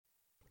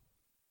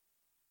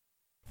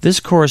This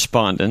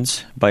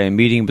correspondence, by a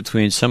meeting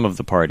between some of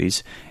the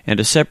parties, and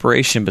a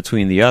separation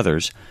between the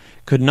others,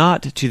 could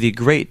not, to the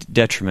great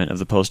detriment of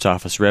the post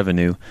office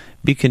revenue,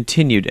 be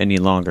continued any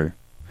longer.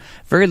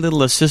 Very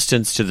little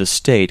assistance to the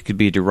state could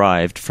be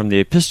derived from the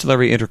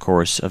epistolary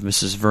intercourse of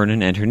Mrs.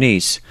 Vernon and her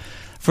niece,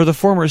 for the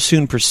former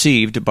soon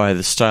perceived, by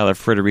the style of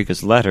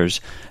Frederica's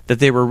letters, that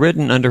they were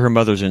written under her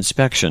mother's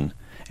inspection,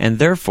 and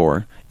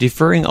therefore,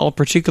 deferring all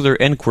particular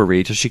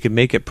enquiry till she could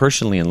make it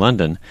personally in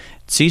London,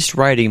 ceased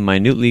writing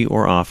minutely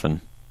or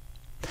often.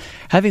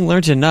 Having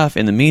learnt enough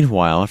in the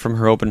meanwhile from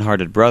her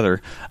open-hearted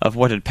brother of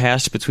what had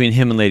passed between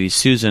him and Lady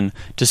Susan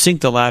to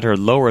sink the latter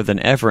lower than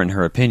ever in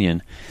her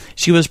opinion,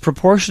 she was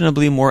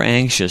proportionably more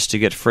anxious to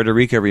get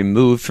Frederica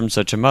removed from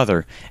such a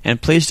mother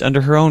and placed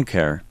under her own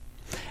care,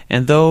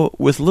 and though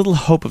with little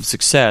hope of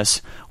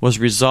success, was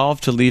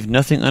resolved to leave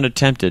nothing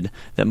unattempted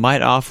that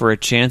might offer a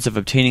chance of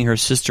obtaining her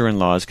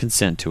sister-in-law's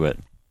consent to it.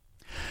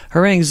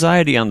 Her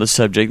anxiety on the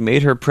subject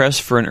made her press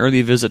for an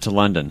early visit to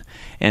London,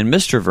 and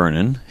Mr.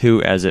 Vernon,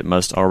 who, as it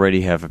must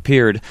already have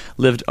appeared,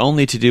 lived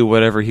only to do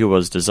whatever he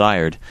was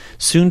desired,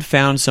 soon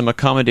found some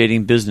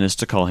accommodating business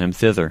to call him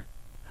thither.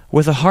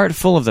 With a heart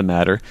full of the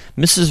matter,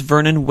 Mrs.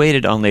 Vernon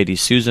waited on Lady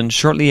Susan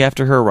shortly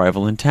after her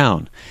arrival in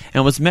town,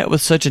 and was met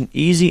with such an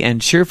easy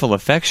and cheerful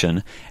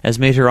affection as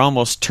made her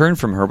almost turn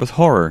from her with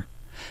horror.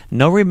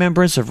 No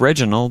remembrance of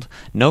Reginald,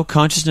 no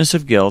consciousness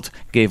of guilt,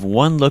 gave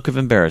one look of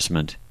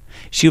embarrassment.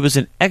 She was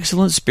in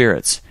excellent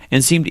spirits,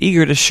 and seemed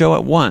eager to show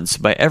at once,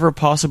 by ever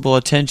possible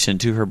attention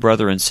to her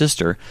brother and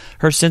sister,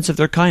 her sense of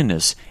their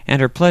kindness,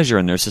 and her pleasure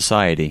in their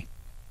society.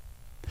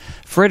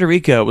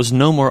 Frederica was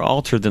no more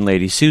altered than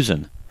Lady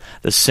Susan.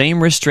 The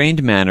same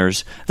restrained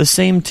manners, the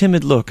same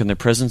timid look in the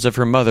presence of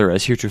her mother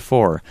as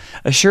heretofore,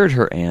 assured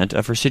her aunt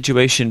of her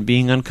situation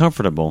being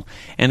uncomfortable,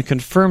 and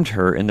confirmed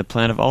her in the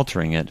plan of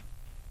altering it.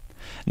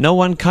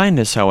 No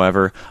unkindness,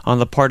 however, on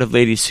the part of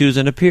Lady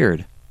Susan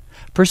appeared.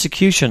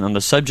 Persecution on the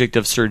subject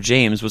of Sir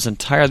James was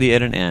entirely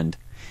at an end,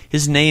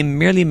 his name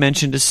merely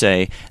mentioned to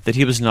say that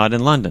he was not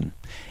in London,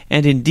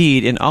 and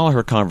indeed in all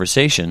her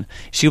conversation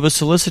she was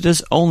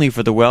solicitous only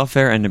for the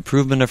welfare and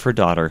improvement of her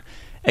daughter,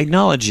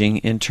 acknowledging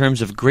in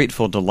terms of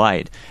grateful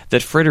delight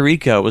that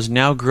Frederica was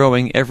now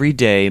growing every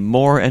day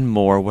more and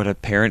more what a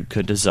parent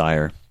could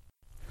desire.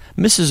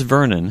 Mrs.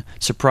 Vernon,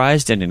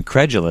 surprised and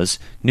incredulous,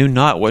 knew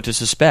not what to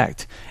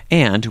suspect,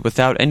 and,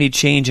 without any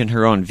change in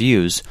her own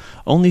views,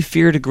 only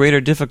feared a greater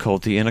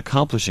difficulty in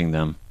accomplishing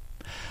them.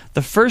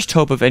 The first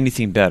hope of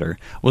anything better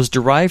was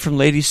derived from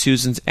Lady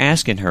Susan's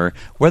asking her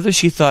whether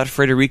she thought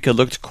Frederica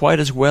looked quite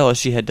as well as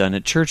she had done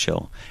at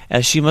Churchill,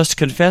 as she must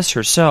confess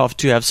herself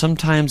to have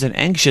sometimes an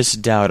anxious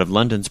doubt of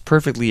London's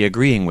perfectly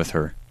agreeing with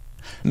her.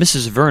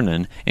 Mrs.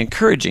 Vernon,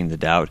 encouraging the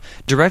doubt,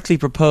 directly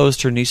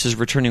proposed her niece's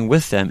returning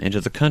with them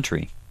into the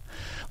country.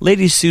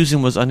 Lady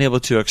Susan was unable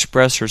to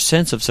express her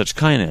sense of such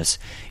kindness,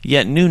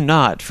 yet knew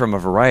not, from a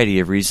variety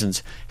of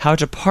reasons, how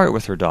to part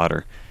with her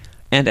daughter,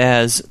 and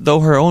as,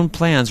 though her own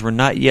plans were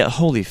not yet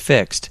wholly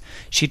fixed,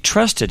 she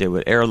trusted it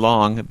would ere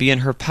long be in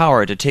her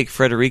power to take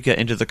Frederica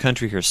into the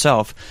country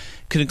herself,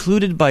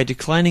 concluded by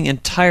declining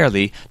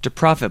entirely to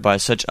profit by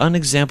such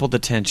unexampled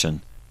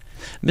attention.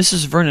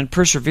 Mrs. Vernon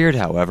persevered,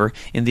 however,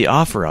 in the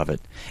offer of it,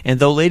 and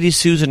though Lady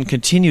Susan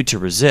continued to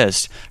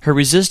resist, her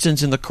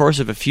resistance in the course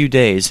of a few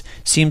days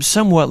seemed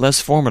somewhat less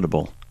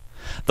formidable.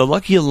 The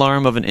lucky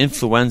alarm of an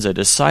influenza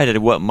decided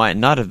what might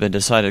not have been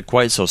decided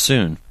quite so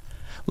soon.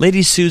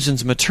 Lady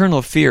Susan's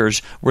maternal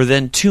fears were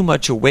then too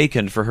much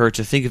awakened for her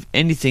to think of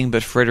anything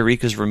but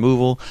Frederica's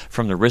removal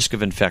from the risk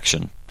of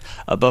infection.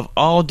 Above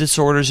all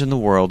disorders in the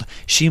world,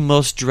 she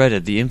most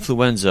dreaded the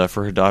influenza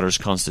for her daughter's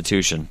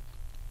constitution.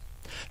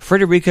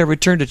 Frederica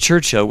returned to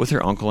Churchill with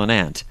her uncle and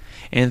aunt,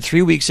 and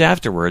 3 weeks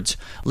afterwards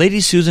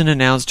Lady Susan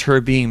announced her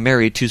being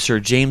married to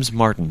Sir James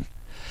Martin.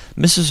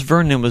 Mrs.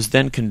 Vernon was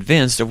then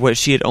convinced of what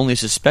she had only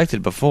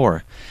suspected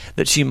before,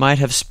 that she might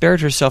have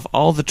spared herself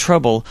all the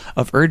trouble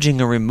of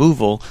urging a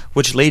removal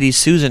which Lady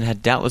Susan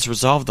had doubtless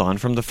resolved on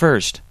from the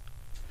first.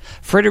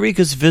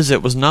 Frederica's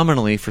visit was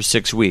nominally for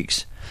 6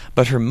 weeks,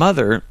 but her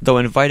mother, though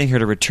inviting her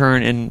to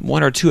return in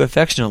 1 or 2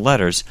 affectionate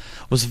letters,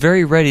 was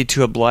very ready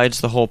to oblige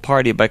the whole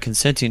party by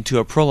consenting to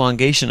a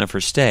prolongation of her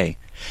stay,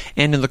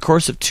 and in the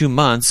course of 2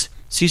 months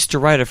ceased to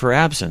write of her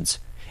absence,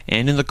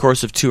 and in the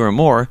course of 2 or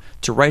more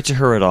to write to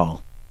her at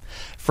all.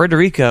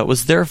 Frederica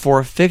was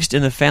therefore fixed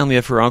in the family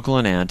of her uncle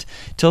and aunt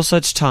till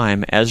such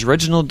time as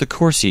Reginald de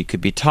Courcy could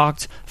be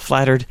talked,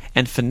 flattered,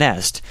 and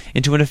finessed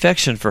into an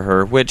affection for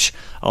her which,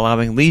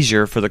 allowing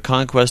leisure for the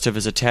conquest of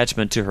his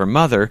attachment to her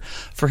mother,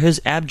 for his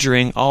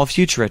abjuring all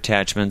future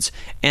attachments,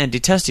 and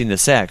detesting the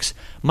sex,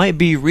 might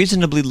be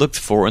reasonably looked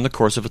for in the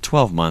course of a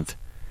 12-month.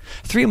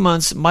 3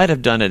 months might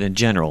have done it in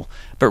general,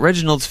 but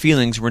Reginald's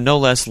feelings were no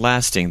less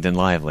lasting than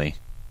lively.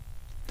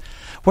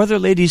 Whether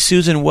Lady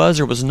Susan was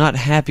or was not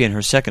happy in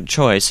her second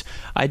choice,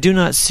 I do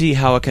not see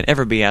how it can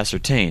ever be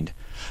ascertained,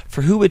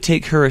 for who would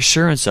take her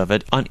assurance of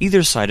it on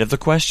either side of the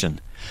question?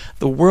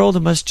 The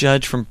world must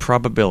judge from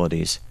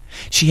probabilities.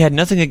 She had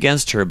nothing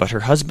against her but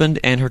her husband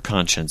and her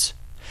conscience.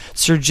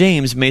 Sir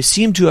James may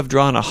seem to have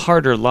drawn a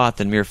harder lot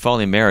than mere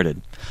folly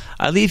merited.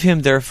 I leave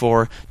him,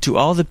 therefore, to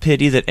all the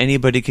pity that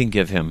anybody can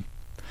give him.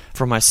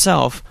 For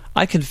myself,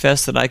 I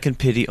confess that I can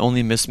pity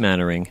only Miss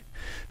Mannering,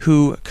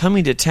 who,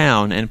 coming to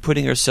town and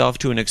putting herself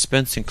to an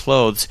expense in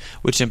clothes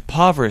which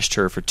impoverished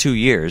her for 2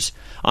 years,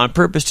 on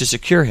purpose to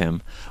secure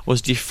him,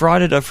 was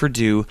defrauded of her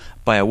due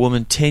by a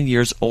woman 10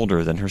 years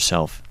older than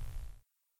herself.